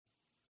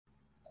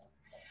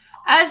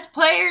As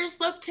players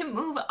look to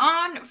move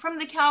on from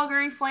the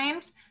Calgary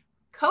Flames,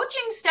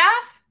 coaching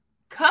staff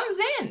comes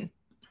in.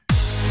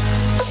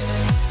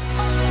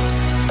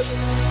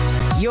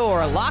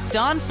 You're Locked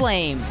On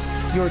Flames,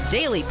 your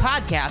daily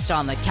podcast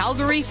on the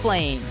Calgary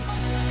Flames.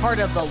 Part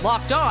of the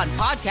Locked On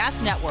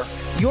Podcast Network,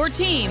 your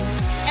team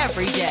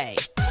every day.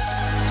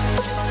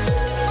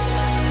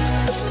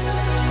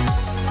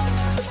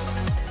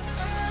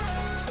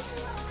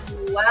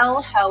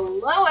 Well,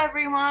 hello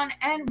everyone,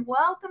 and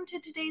welcome to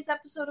today's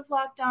episode of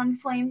Locked On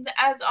Flames.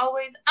 As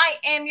always, I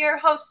am your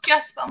host,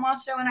 Jess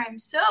Belmosto, and I'm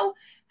so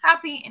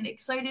happy and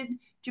excited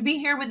to be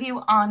here with you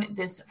on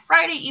this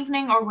Friday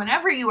evening or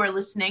whenever you are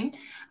listening.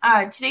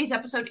 Today's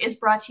episode is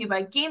brought to you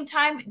by Game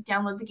Time.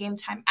 Download the Game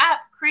Time app,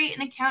 create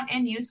an account,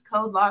 and use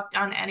code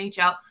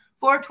LOCKEDONNHL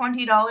for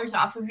 $20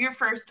 off of your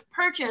first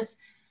purchase.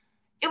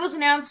 It was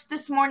announced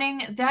this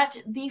morning that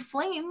the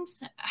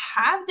Flames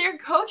have their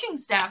coaching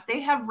staff. They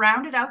have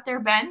rounded out their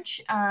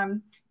bench,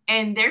 and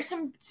there's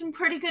some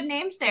pretty good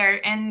names there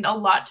and a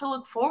lot to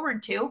look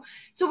forward to.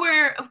 So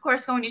we're, of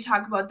course, going to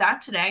talk about that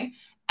today,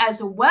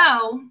 as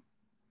well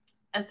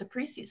as the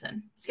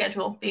preseason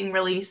schedule being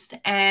released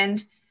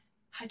and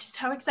just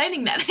how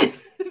exciting that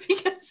is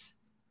because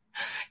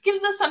it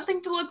gives us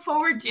something to look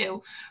forward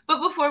to. But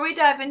before we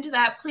dive into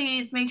that,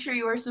 please make sure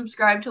you are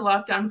subscribed to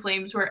Locked On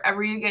Flames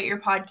wherever you get your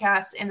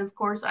podcasts, and of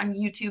course on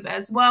YouTube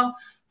as well.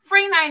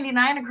 Free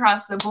 99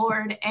 across the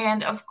board.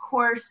 And of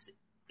course,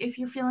 if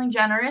you're feeling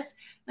generous,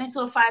 nice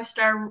little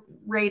 5-star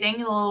rating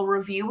and a little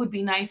review would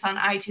be nice on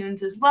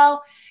iTunes as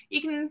well.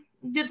 You can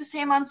do the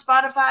same on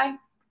Spotify.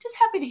 Just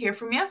happy to hear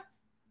from you.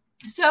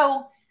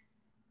 So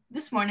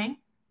this morning,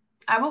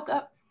 I woke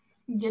up,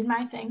 did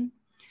my thing,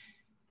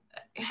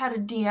 had a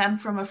DM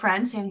from a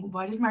friend saying,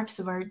 why did Marc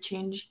Savard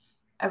change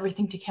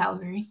everything to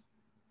Calgary?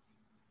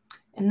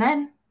 And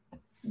then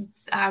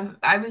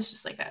I was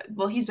just like,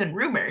 well, he's been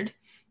rumored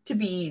to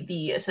be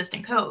the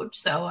assistant coach.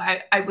 So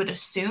I would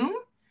assume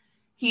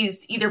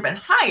he's either been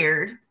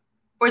hired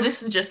or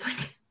this is just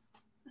like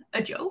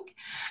a joke.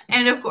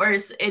 And of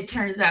course, it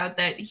turns out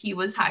that he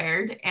was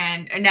hired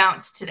and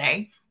announced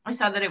today. I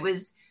saw that it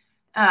was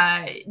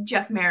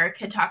Jeff Marc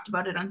had talked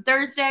about it on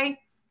Thursday.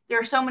 There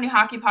are so many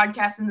hockey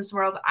podcasts in this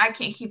world. I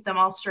can't keep them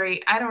all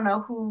straight. I don't know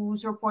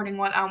who's reporting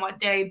what on what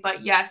day,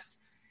 but yes,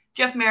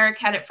 Jeff Marc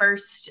had it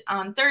first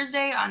on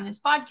Thursday on his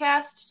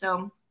podcast.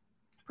 So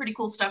pretty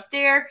cool stuff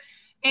there.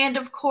 And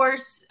of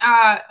course,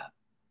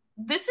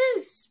 this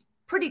is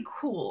pretty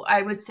cool,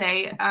 I would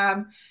say,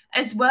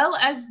 as well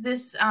as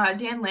this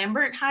Dan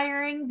Lambert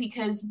hiring,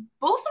 because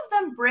both of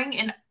them bring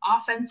an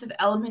offensive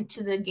element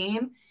to the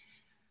game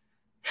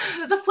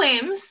the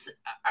Flames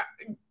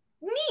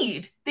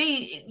need.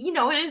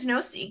 It is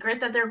no secret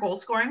that their goal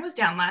scoring was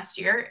down last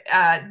year.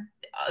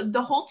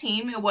 The whole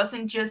team, it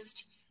wasn't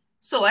just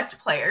select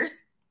players.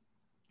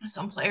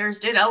 Some players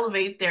did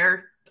elevate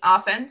their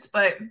offense,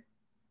 but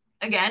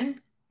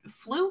again,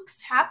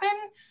 flukes happen,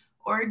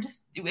 or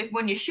just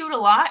when you shoot a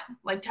lot,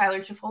 like Tyler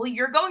Toffoli,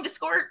 you're going to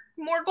score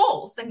more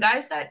goals than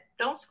guys that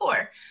don't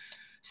score.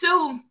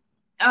 So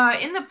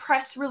in the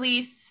press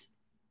release,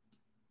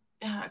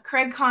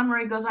 Craig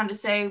Conroy goes on to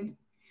say,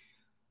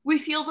 we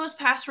feel those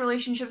past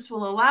relationships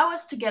will allow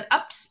us to get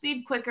up to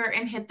speed quicker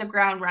and hit the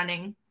ground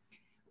running.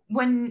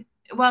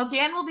 While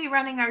Dan will be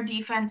running our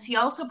defense, he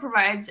also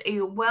provides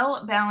a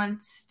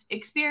well-balanced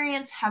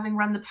experience, having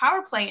run the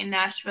power play in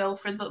Nashville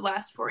for the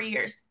last 4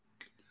 years.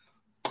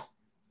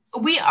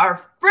 We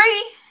are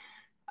free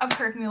of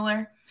Kirk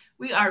Mueller.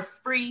 We are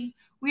free.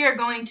 We are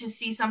going to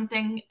see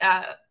something,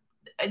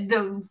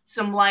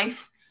 some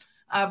life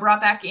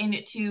brought back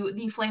into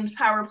the Flames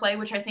power play,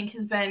 which I think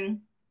has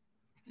been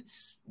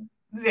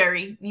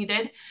very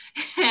needed.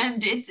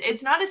 And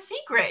it's not a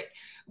secret.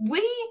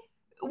 We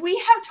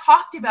have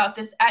talked about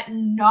this ad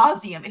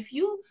nauseum. If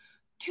you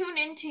tune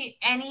into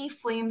any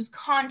Flames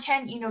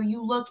content,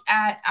 you look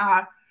at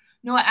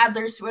Noah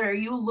Adler's Twitter,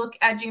 you look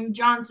at James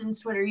Johnson's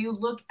Twitter, you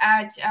look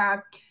at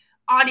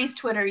Audie's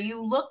Twitter,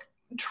 you look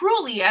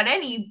truly at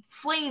any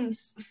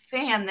Flames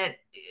fan that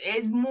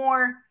is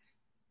more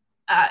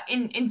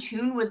in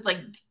tune with like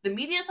the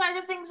media side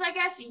of things, I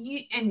guess,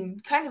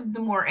 and kind of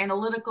the more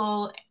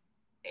analytical,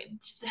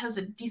 it just has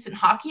a decent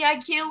hockey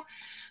IQ.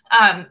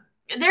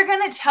 They're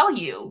going to tell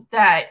you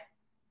that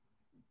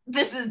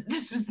this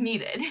was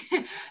needed.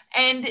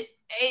 And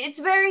it's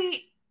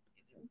very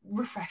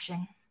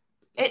refreshing.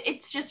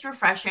 It's just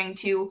refreshing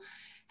to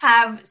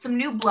have some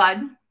new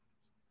blood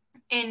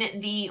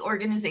in the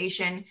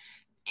organization.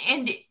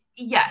 And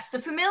yes, the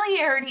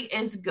familiarity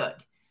is good.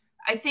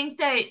 I think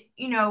that,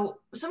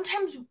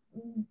 sometimes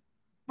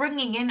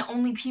bringing in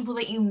only people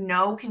that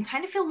can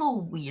kind of feel a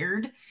little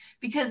weird,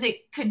 because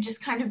it could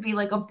just kind of be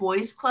like a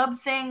boys club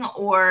thing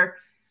or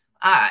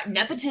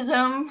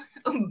nepotism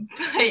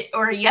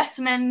or a yes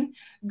men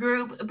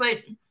group.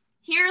 But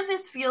here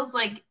this feels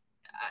like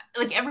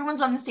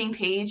everyone's on the same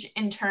page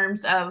in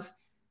terms of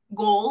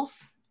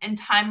goals and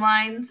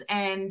timelines,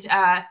 and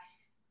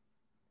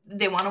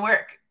they want to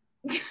work.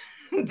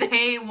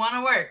 They want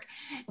to work.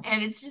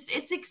 And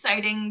it's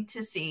exciting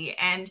to see.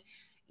 And,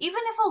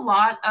 even if a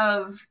lot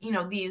of,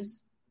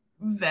 these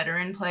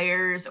veteran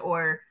players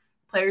or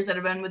players that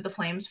have been with the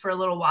Flames for a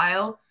little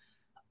while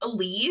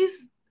leave,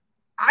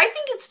 I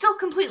think it's still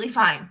completely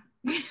fine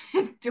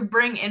to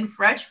bring in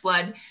fresh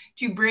blood,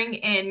 to bring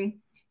in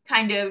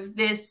kind of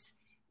this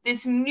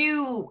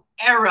new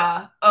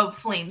era of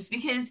Flames,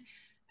 because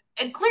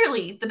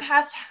clearly the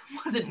past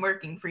wasn't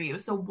working for you.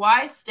 So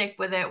why stick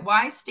with it?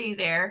 Why stay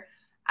there?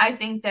 I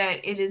think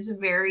that it is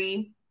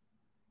very,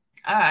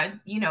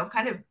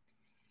 kind of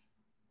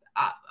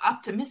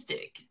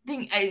optimistic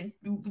thing.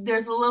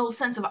 There's a little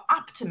sense of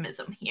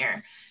optimism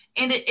here.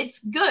 And it's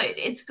good.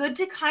 It's good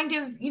to kind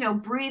of,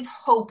 breathe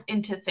hope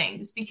into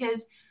things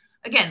because,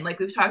 again, like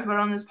we've talked about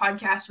on this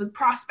podcast with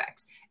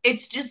prospects,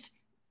 it's just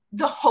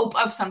the hope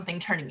of something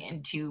turning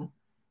into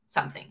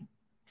something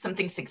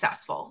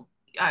successful.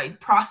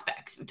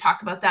 Prospects, we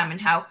talk about them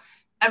and how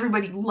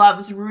everybody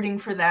loves rooting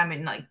for them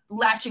and like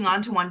latching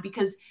onto one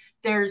because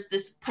there's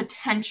this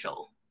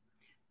potential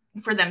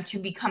for them to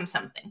become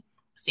something.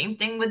 Same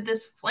thing with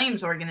this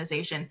Flames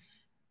organization.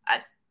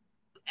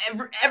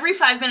 Every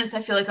 5 minutes,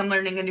 I feel like I'm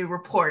learning a new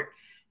report.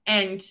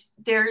 And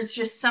there's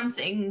just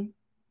something,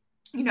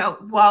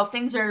 while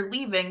things are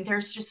leaving,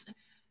 there's just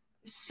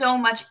so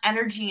much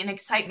energy and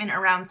excitement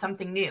around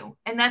something new.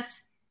 And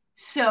that's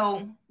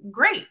so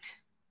great.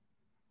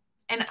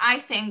 And I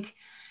think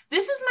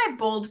this is my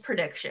bold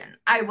prediction.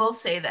 I will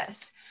say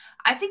this.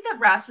 I think that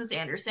Rasmus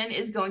Andersson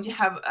is going to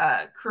have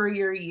a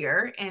career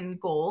year in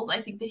goals.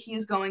 I think that he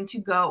is going to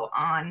go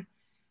on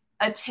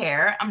a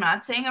tear. I'm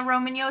not saying a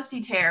Roman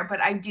Josi tear, but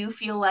I do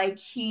feel like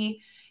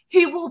he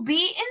will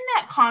be in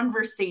that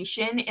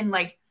conversation in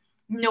like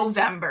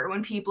November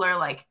when people are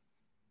like,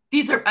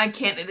 these are my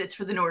candidates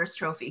for the Norris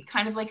Trophy.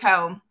 Kind of like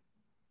how,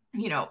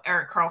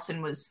 Erik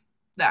Karlsson was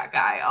that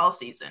guy all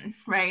season,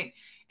 right?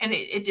 And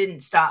it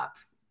didn't stop.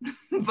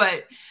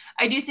 But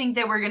I do think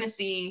that we're going to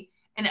see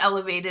an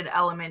elevated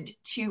element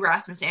to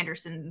Rasmus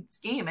Andersson's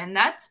game. And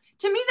that's,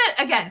 to me,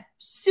 that, again,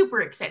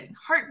 super exciting.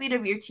 Heartbeat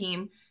of your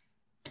team.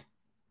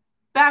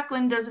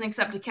 Backlund doesn't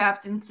accept a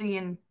captaincy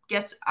and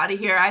gets out of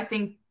here. I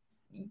think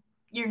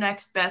your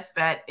next best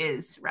bet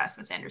is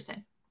Rasmus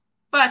Andersson.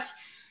 But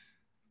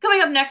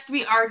coming up next,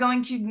 we are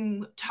going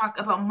to talk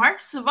about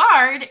Marc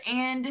Savard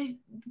and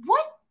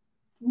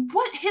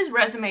what his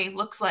resume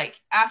looks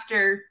like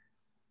after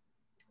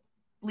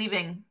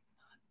leaving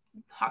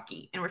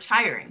hockey and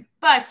retiring.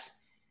 But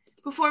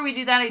before we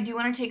do that, I do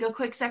want to take a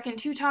quick second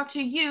to talk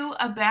to you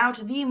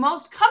about the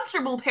most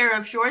comfortable pair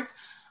of shorts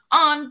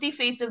on the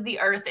face of the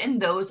earth,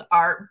 and those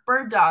are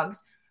Bird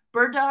Dogs.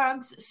 Bird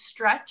Dogs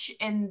stretch,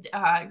 and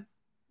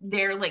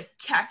they're like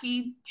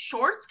khaki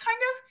shorts kind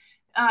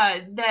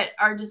of that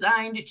are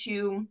designed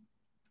to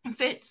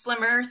fit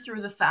slimmer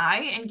through the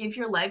thigh and give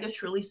your leg a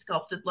truly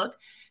sculpted look.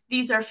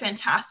 These are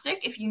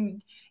fantastic.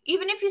 Even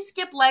if you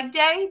skip leg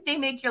day, they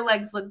make your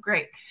legs look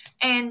great.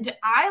 And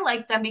I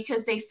like them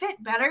because they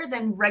fit better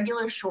than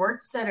regular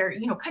shorts that are,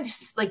 kind of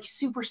like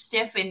super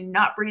stiff and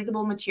not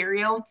breathable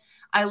material.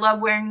 I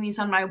love wearing these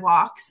on my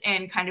walks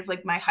and kind of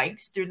like my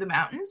hikes through the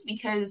mountains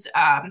because,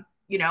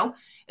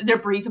 they're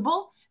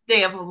breathable. They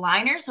have a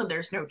liner, so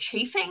there's no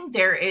chafing.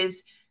 There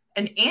is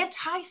an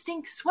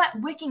anti-stink sweat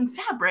wicking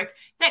fabric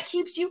that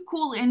keeps you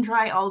cool and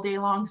dry all day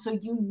long. So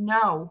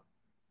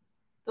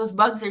those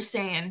bugs are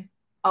staying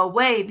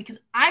away because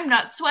I'm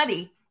not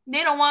sweaty.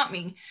 They don't want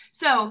me.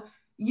 So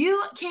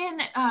you can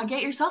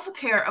get yourself a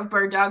pair of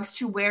Bird Dogs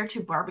to wear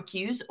to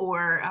barbecues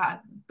or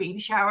baby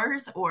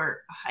showers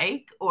or a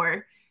hike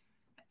or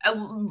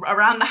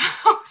around the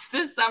house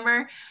this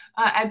summer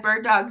at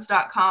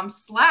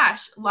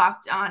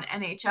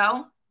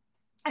birddogs.com/lockedonnhl.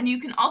 And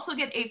you can also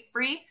get a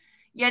free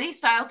Yeti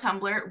style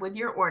tumbler with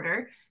your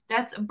order.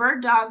 That's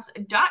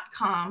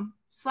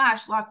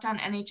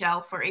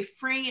birddogs.com/lockedonnhl for a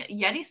free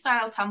Yeti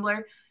style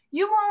tumbler.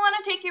 You won't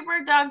want to take your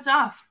Bird Dogs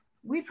off.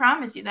 We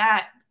promise you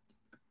that.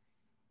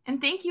 And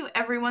thank you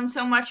everyone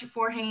so much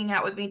for hanging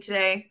out with me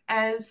today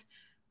as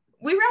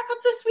we wrap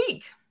up this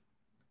week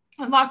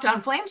on Locked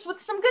On Flames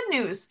with some good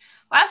news.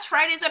 Last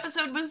Friday's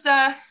episode was,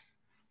 last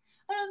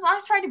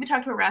Friday we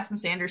talked about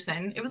Rasmus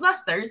Andersson. It was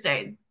last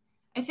Thursday.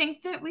 I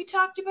think that we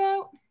talked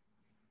about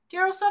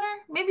Daryl Sutter.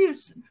 Maybe it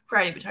was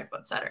Friday we talked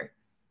about Sutter.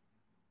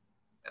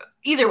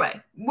 Either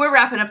way, we're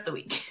wrapping up the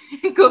week.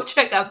 Go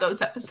check out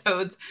those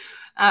episodes.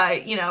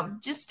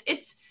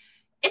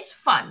 It's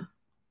fun.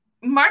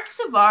 Marc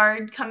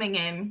Savard coming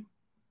in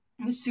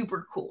is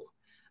super cool.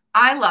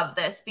 I love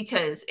this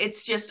because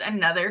it's just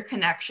another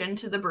connection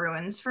to the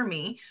Bruins for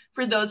me.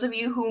 For those of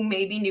you who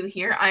may be new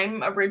here,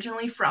 I'm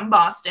originally from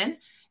Boston,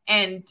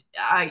 and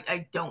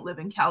I don't live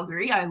in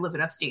Calgary. I live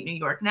in upstate New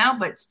York now,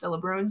 but still a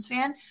Bruins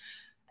fan.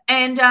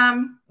 And,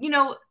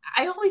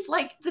 I always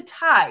like the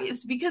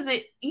ties because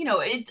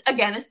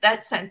it's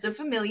that sense of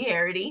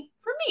familiarity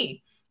for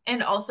me.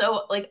 And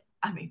also, like,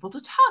 I'm able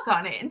to talk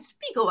on it and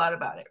speak a lot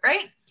about it,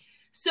 right?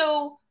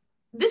 So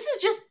this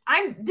is just,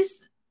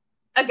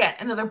 again,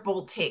 another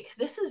bold take.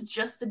 This is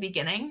just the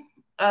beginning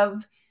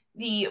of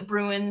the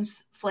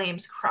Bruins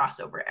Flames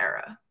crossover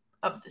era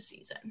of the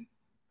season.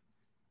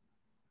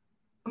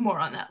 More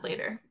on that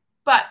later.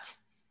 But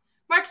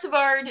Marc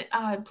Savard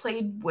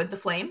played with the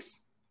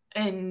Flames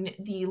in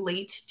the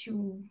late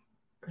to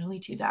early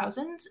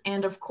 2000s,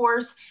 and of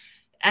course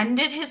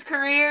ended his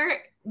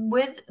career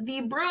with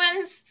the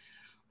Bruins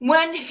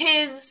when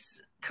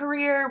his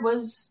career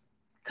was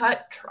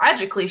cut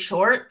tragically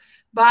short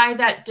by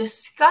that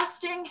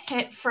disgusting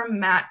hit from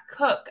Matt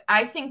Cook.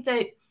 I think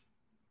that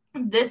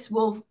this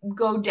will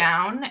go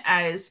down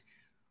as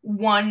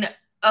one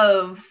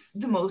of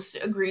the most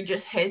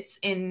egregious hits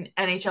in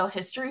NHL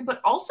history,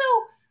 but also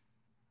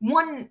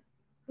when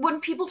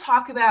people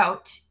talk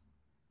about,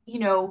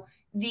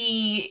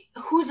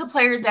 who's a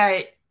player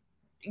that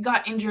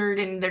got injured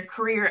and their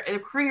career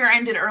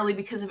ended early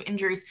because of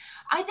injuries,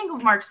 I think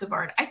of Marc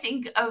Savard. I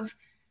think of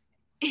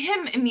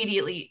him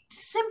immediately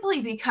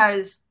simply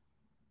because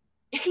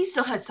he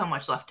still had so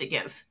much left to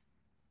give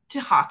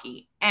to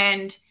hockey,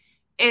 and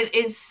it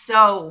is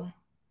so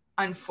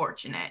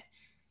unfortunate.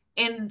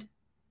 And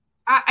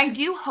I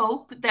do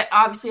hope that,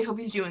 obviously, I hope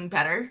he's doing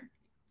better.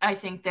 I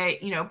think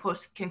that,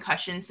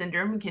 post-concussion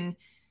syndrome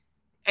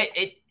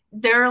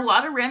there are a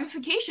lot of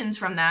ramifications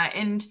from that.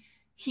 And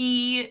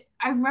I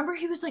remember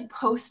he was like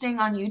posting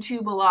on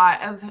YouTube a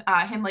lot of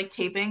him like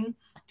taping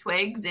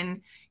twigs,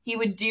 and he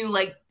would do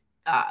like,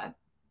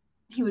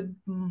 he would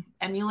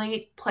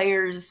emulate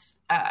players'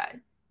 how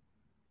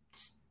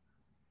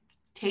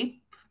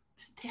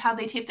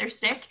they tape their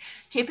stick,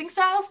 taping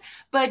styles.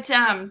 But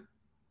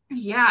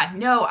yeah,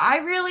 no,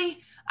 I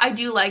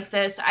do like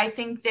this. I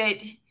think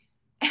that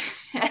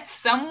as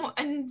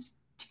someone's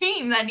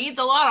team that needs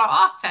a lot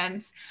of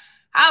offense,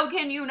 how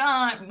can you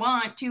not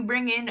want to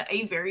bring in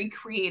a very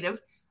creative,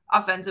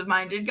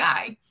 offensive-minded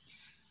guy?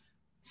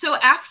 So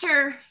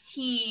after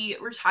he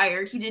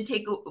retired, he did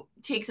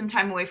take some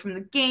time away from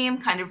the game,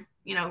 kind of,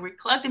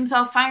 recollect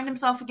himself, find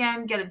himself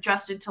again, get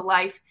adjusted to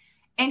life.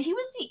 And he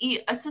was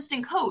the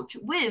assistant coach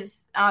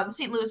with the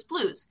St. Louis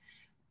Blues.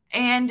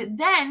 And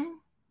then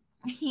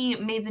he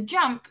made the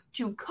jump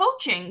to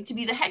coaching to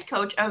be the head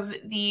coach of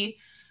the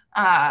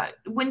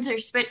Windsor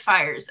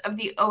Spitfires of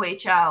the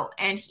OHL.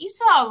 And he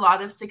saw a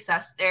lot of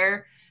success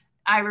there.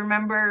 I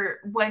remember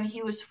when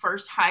he was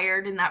first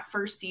hired in that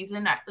first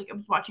season, I was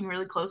watching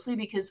really closely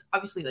because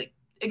obviously,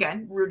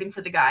 again, rooting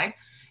for the guy.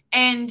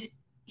 And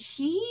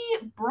he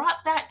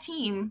brought that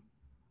team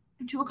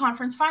to a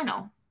conference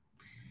final.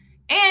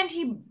 And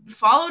he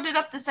followed it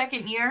up the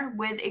second year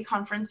with a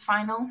conference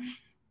final.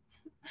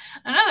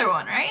 Another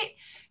one, right?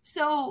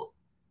 So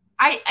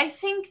I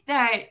think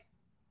that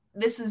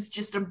this is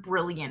just a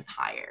brilliant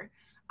hire.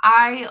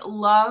 I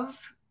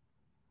love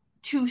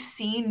to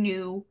see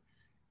new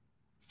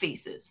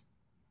faces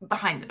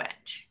behind the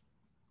bench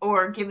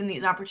or given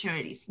these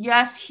opportunities.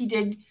 Yes, he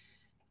did.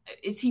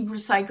 Is he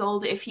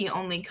recycled if he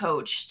only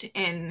coached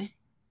in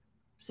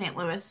St.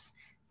 Louis?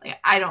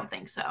 I don't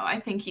think so. I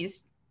think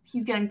he's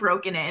getting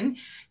broken in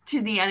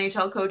to the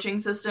NHL coaching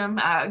system.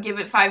 Give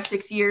it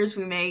 5-6 years,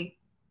 we may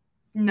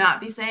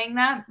not be saying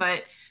that,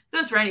 but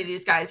goes for any of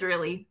these guys,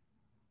 really.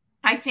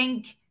 I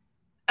think,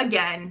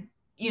 again,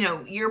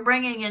 you're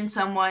bringing in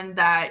someone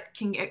that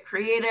can get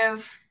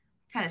creative,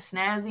 kind of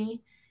snazzy,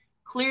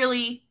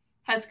 clearly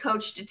has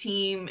coached a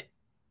team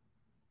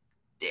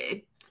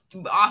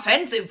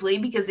offensively,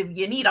 because if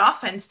you need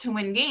offense to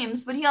win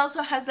games, but he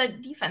also has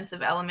that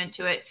defensive element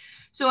to it.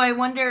 So I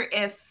wonder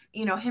if,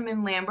 him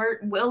and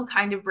Lambert will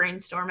kind of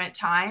brainstorm at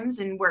times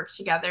and work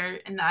together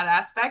in that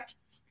aspect.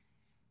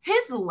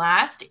 His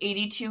last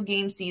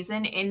 82-game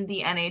season in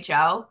the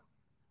NHL,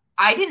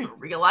 I didn't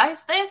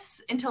realize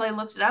this until I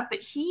looked it up,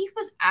 but he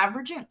was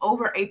averaging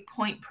over a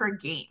point per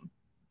game.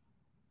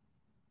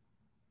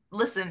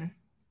 Listen,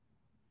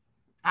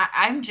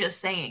 I'm just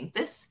saying,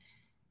 this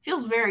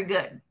feels very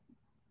good.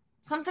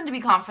 Something to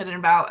be confident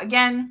about.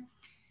 Again,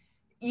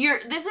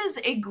 this is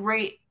a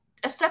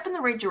step in the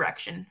right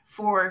direction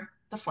for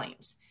the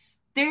Flames.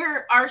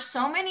 There are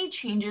so many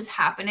changes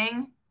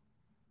happening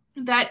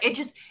that it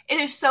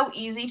is so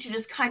easy to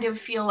just kind of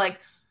feel like,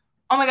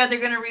 oh my God, they're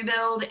going to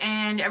rebuild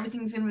and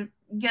everything's going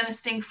to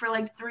stink for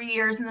 3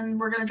 years and then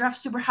we're going to draft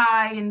super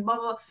high and blah,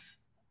 blah.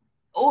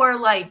 Or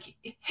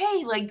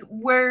hey,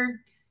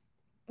 we're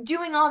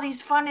doing all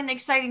these fun and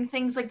exciting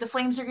things. The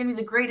Flames are going to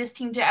be the greatest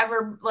team to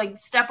ever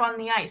step on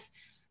the ice.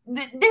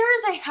 There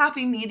is a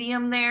happy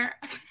medium there.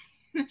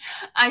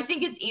 I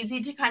think it's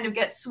easy to kind of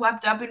get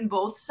swept up in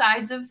both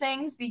sides of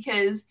things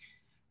because,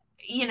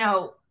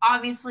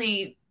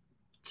 obviously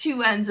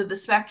two ends of the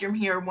spectrum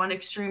here, one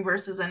extreme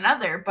versus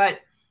another, but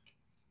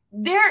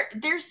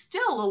there's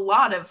still a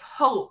lot of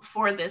hope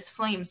for this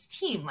Flames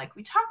team. Like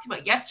we talked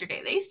about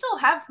yesterday, they still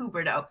have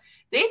Huberdeau.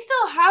 They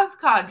still have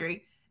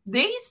Kadri.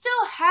 They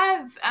still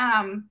have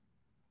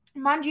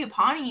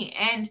Mangiapane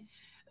and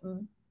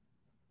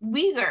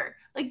Uyghur.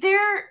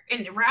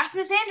 And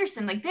Rasmus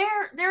Anderson.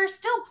 There are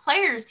still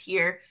players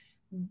here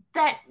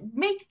that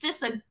make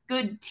this a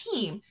good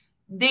team.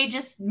 They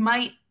just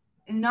might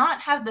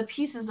not have the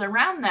pieces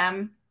around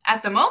them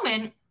at the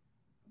moment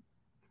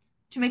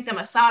to make them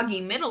a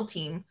soggy middle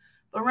team,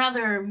 but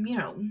rather,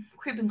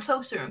 creeping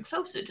closer and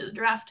closer to the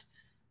draft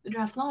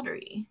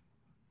lottery.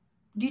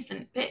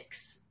 Decent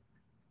picks.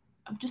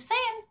 I'm just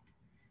saying.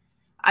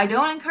 I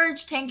don't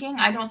encourage tanking.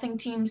 I don't think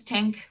teams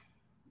tank,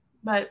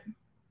 but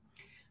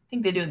I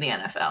think they do in the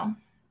NFL.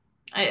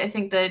 I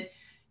think that,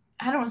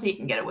 I don't want to say you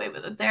can get away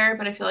with it there,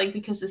 but I feel like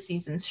because the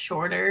season's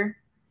shorter,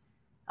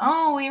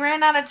 oh, we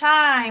ran out of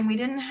time. We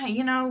didn't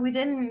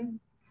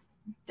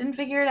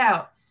figure it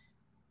out.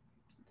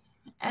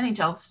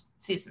 NHL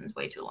season's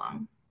way too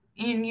long.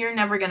 And you're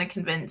never going to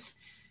convince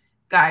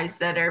guys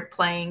that are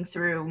playing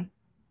through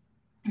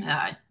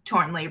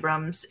torn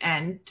labrums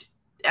and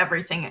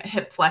everything,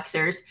 hip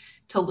flexors,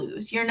 to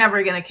lose. You're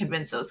never going to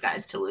convince those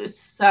guys to lose.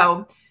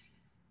 So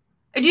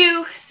I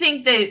do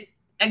think that,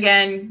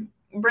 again,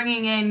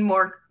 bringing in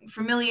more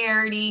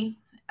familiarity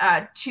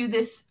to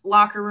this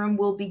locker room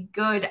will be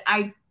good.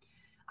 I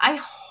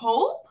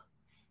hope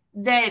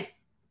that,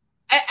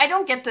 I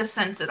don't get this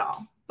sense at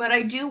all, but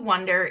I do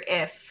wonder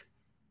if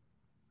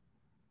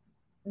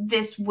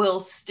this will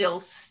still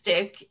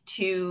stick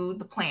to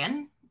the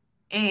plan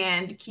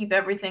and keep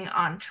everything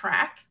on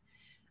track.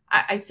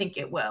 I think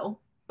it will.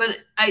 But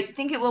I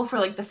think it will for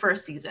like the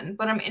first season.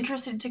 But I'm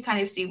interested to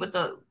kind of see what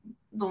the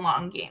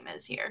long game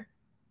is here.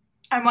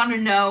 I want to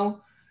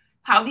know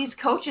how these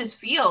coaches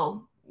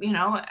feel,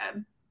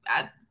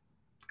 at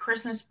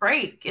Christmas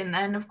break. And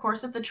then, of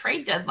course, at the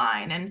trade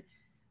deadline.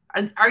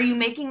 And are you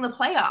making the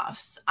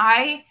playoffs?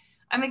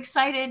 I'm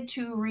excited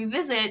to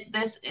revisit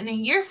this in a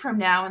year from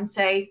now and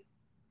say,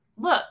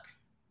 look,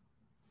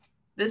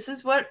 this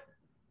is what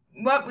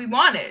we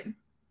wanted.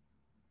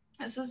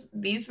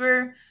 These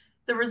were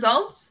the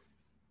results.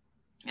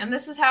 And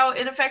this is how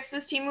it affects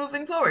this team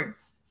moving forward.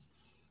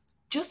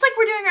 Just like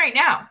we're doing right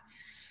now.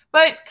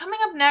 But coming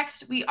up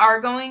next, we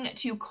are going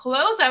to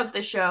close out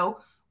the show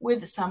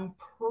with some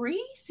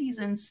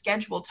preseason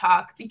schedule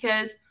talk,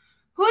 because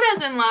who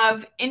doesn't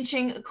love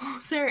inching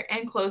closer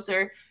and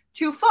closer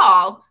to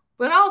fall,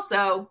 but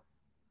also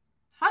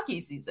hockey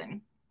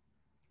season?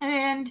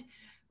 And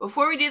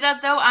before we do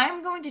that, though,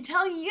 I'm going to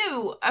tell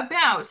you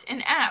about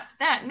an app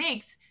that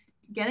makes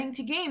getting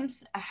to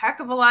games a heck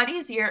of a lot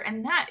easier,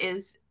 and that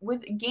is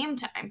with Game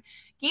Time.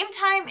 Game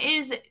Time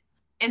is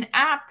an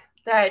app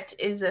that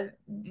is it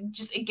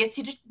gets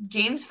you to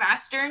games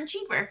faster and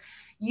cheaper.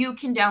 You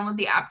can download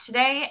the app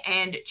today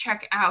and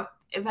check out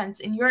events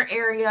in your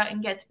area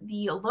and get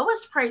the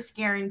lowest price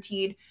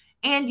guaranteed,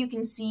 and you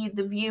can see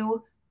the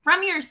view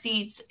from your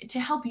seats to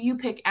help you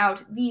pick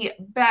out the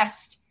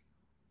best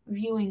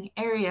viewing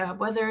area,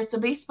 whether it's a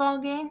baseball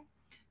game,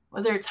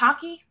 whether it's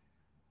hockey,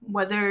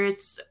 whether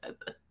it's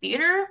a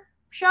theater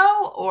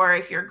show, or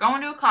if you're going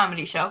to a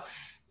comedy show.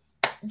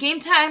 Game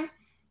Time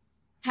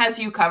has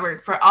you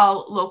covered for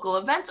all local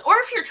events. Or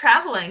if you're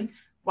traveling,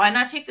 why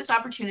not take this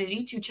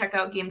opportunity to check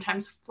out Game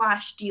Time's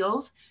flash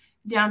deals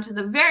down to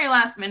the very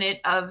last minute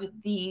of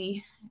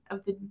the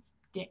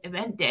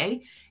event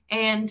day,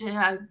 and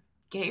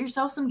get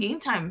yourself some Game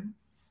Time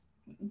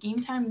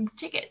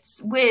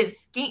tickets with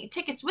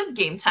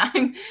Game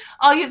Time.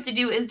 All you have to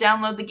do is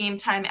download the Game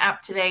Time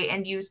app today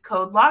and use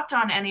code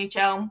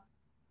LOCKEDONNHL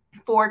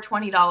for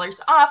 $20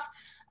 off.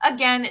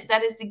 Again,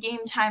 that is the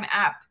Game Time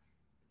app,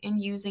 and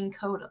using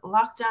code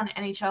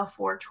LOCKEDONNHL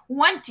for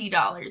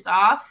 $20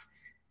 off.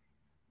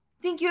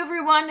 Thank you,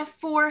 everyone,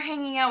 for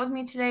hanging out with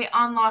me today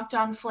on Locked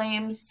On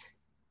Flames.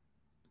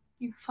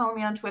 You can follow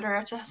me on Twitter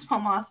at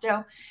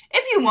JessPalmasto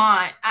if you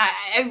want.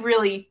 I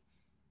really,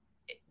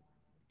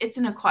 it's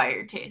an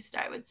acquired taste,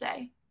 I would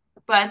say.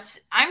 But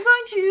I'm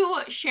going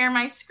to share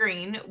my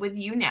screen with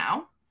you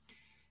now,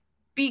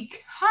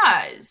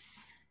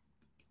 because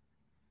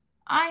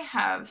I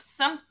have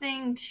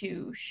something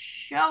to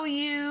show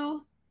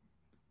you.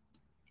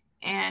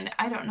 And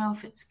I don't know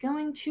if it's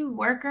going to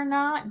work or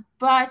not,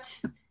 but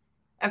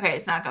okay,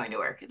 it's not going to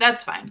work.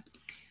 That's fine.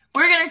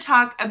 We're going to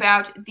talk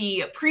about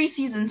the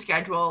preseason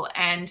schedule,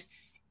 and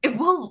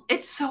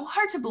it's so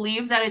hard to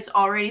believe that it's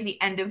already the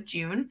end of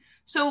June.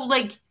 So,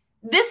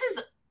 this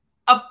is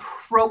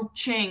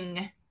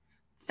approaching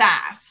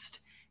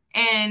fast.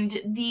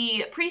 And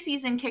the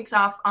preseason kicks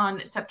off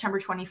on September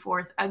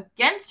 24th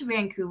against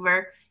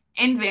Vancouver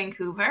in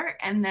Vancouver.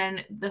 And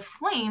then the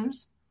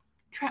Flames,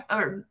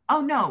 they're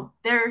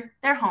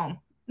home.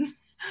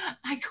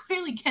 I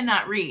clearly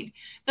cannot read.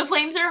 The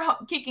Flames are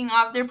kicking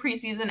off their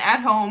preseason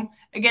at home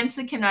against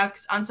the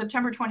Canucks on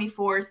September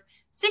 24th,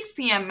 6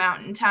 p.m.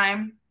 Mountain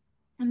Time.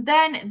 And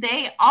then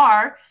they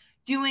are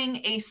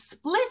doing a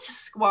split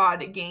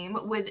squad game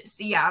with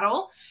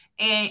Seattle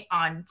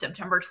on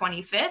September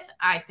 25th.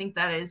 I think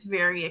that is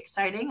very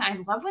exciting. I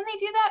love when they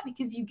do that,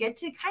 because you get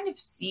to kind of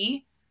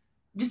see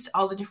just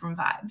all the different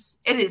vibes.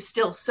 It is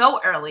still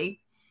so early.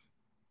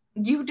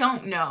 You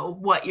don't know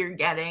what you're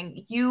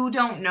getting. You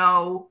don't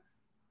know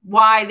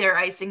why they're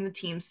icing the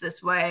teams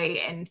this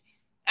way, and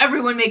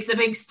everyone makes a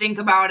big stink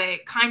about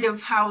it, kind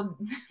of how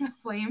the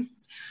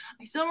Flames,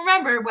 I still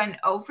remember when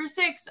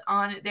 0-for-6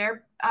 on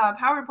their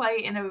power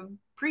play in a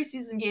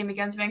preseason game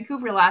against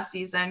Vancouver last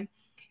season,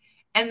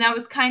 and that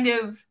was kind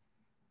of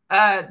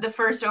the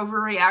first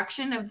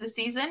overreaction of the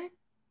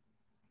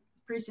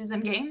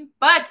preseason game.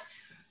 But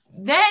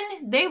then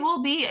they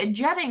will be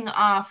jetting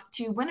off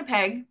to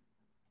Winnipeg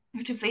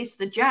to face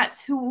the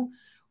Jets, who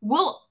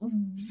will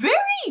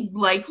very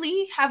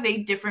likely have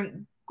a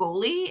different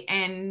goalie,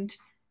 and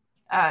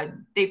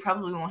they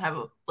probably won't have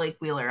a Blake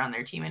Wheeler on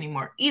their team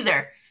anymore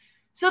either.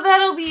 So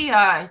that'll be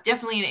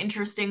definitely an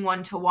interesting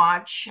one to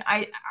watch.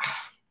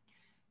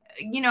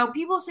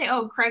 People say,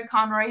 oh, Craig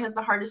Conroy has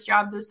the hardest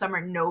job this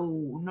summer.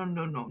 No.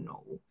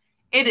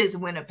 It is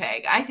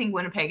Winnipeg. I think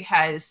Winnipeg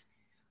has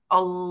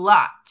a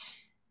lot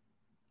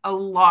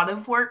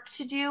of work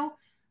to do,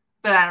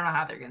 but I don't know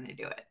how they're going to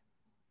do it.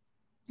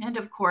 And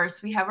of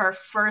course, we have our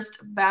first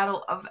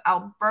Battle of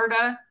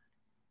Alberta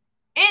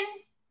in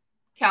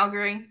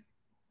Calgary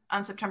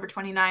on September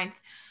 29th. I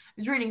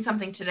was reading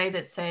something today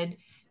that said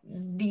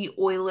the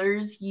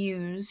Oilers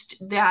used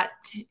that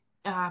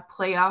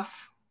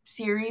playoff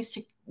series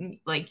to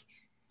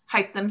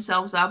hype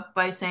themselves up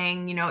by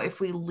saying,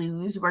 if we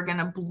lose, we're going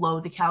to blow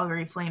the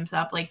Calgary Flames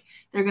up.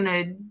 They're going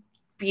to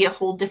be a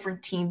whole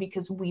different team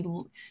because we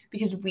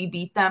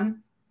beat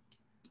them.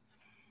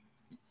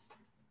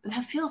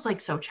 That feels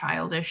so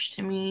childish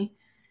to me.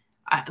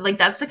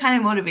 That's the kind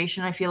of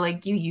motivation I feel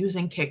like you use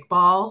in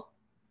kickball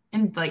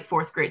in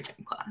fourth grade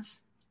gym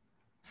class.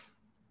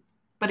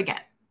 But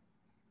again,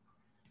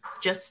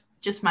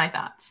 just my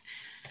thoughts.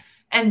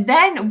 And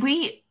then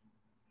we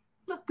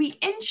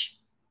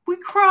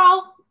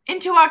crawl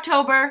into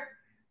October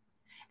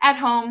at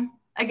home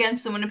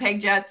against the Winnipeg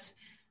Jets.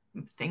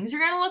 Things are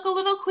going to look a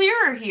little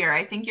clearer here.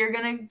 I think you're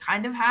going to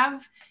kind of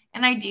have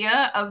an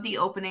idea of the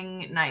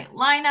opening night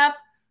lineup,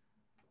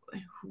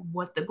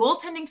 what the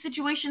goaltending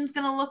situation is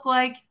going to look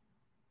like,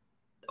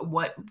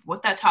 what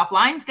that top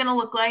line is going to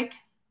look like,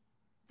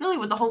 really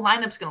what the whole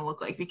lineup's going to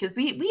look like, because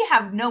we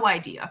have no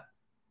idea.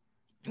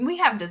 We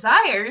have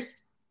desires,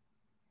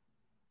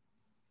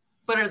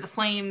 but are the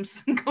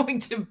Flames going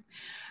to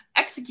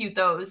execute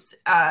those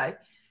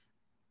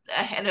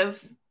ahead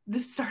of the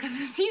start of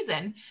the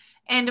season?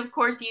 And of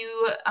course,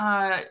 you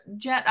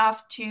jet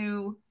off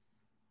to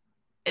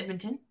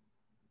Edmonton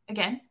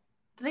again.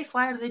 Do they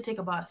fly or do they take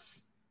a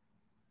bus?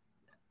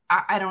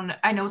 I don't know.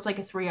 I know it's a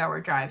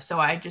 3-hour drive, so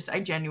I'm just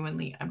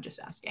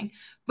asking.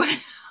 But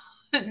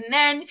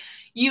then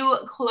you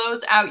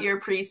close out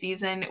your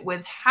preseason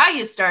with how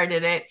you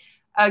started it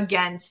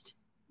against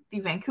the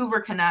Vancouver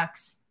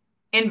Canucks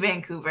in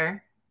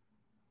Vancouver.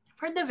 I've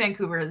heard that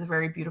Vancouver is a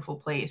very beautiful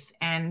place,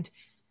 and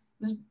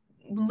I was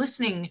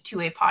listening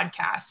to a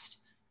podcast,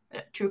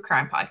 a true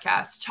crime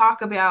podcast,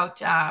 talk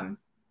about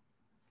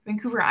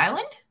Vancouver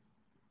Island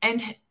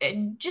and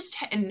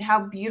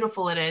how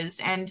beautiful it is.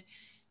 And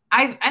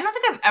I don't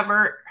think I've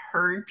ever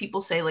heard people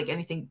say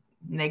anything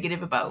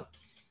negative about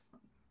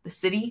the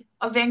city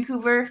of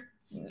Vancouver,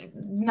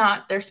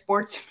 not their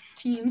sports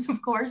teams,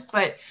 of course,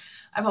 but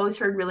I've always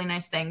heard really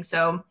nice things.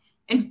 So,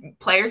 and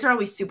players are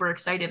always super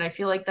excited. I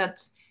feel like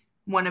that's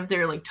one of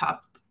their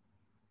top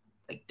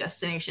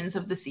destinations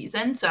of the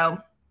season. So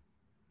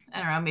I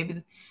don't know, maybe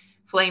the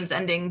Flames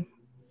ending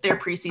their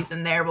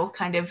preseason there will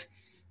kind of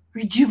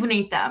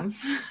rejuvenate them.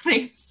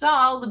 They saw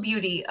all the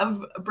beauty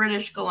of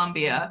British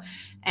Columbia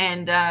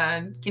and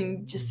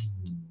can just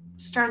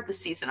start the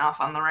season off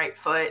on the right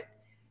foot.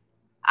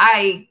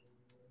 I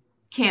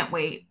can't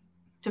wait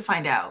to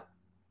find out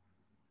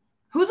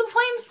who the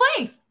Flames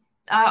play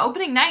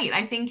opening night.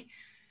 I think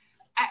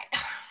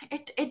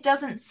it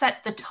doesn't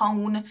set the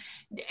tone.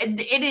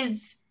 It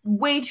is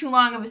way too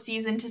long of a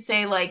season to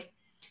say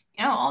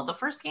the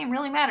first game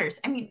really matters.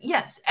 I mean,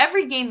 yes,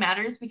 every game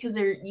matters because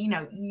you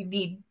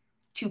need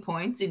 2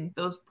 points and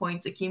those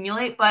points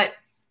accumulate. But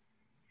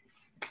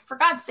for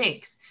God's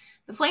sakes,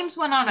 the Flames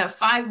went on a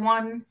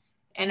 5-1-0,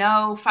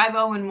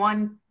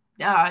 5-0-1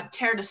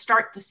 tear to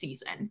start the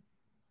season,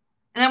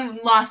 and then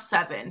lost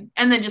 7,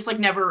 and then just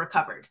never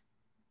recovered.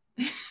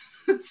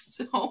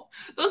 So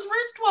those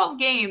first 12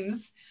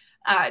 games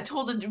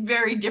told a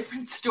very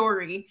different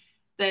story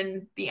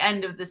than the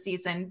end of the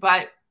season,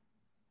 but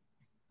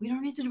we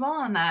don't need to dwell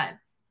on that.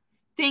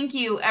 Thank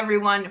you,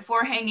 everyone,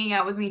 for hanging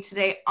out with me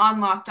today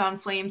on Locked On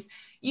Flames.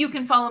 You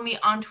can follow me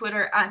on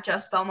Twitter at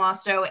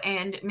JessBelmosto,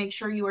 and make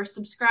sure you are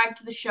subscribed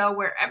to the show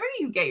wherever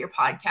you get your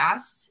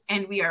podcasts.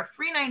 And we are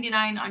free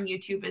 $99 on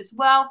YouTube as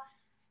well.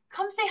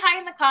 Come say hi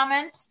in the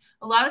comments.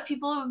 A lot of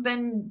people have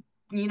been,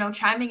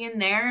 chiming in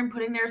there and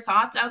putting their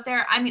thoughts out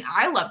there. I mean,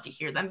 I love to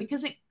hear them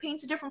because it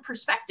paints a different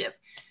perspective.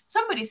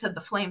 Somebody said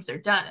the Flames are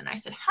done, and I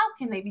said, how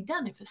can they be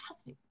done if it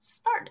hasn't even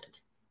started?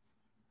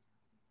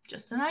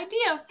 Just an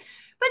idea.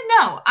 But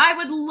no, I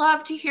would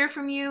love to hear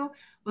from you.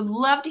 Would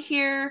love to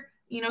hear,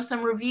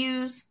 some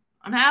reviews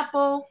on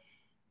Apple.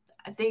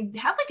 They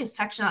have a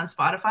section on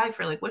Spotify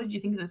for what did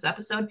you think of this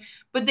episode?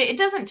 But it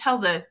doesn't tell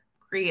the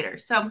creator.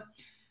 So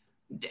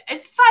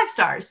it's 5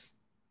 stars.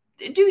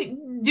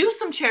 Do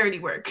some charity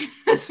work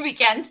this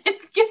weekend and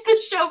give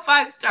the show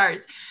 5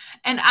 stars.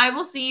 And I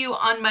will see you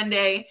on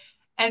Monday,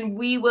 and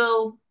we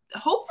will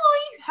hopefully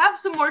have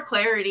some more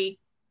clarity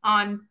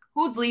on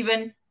who's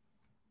leaving,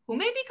 who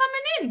may be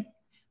coming in,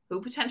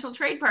 who potential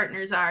trade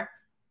partners are,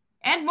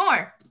 and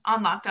more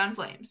on Locked On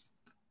Flames.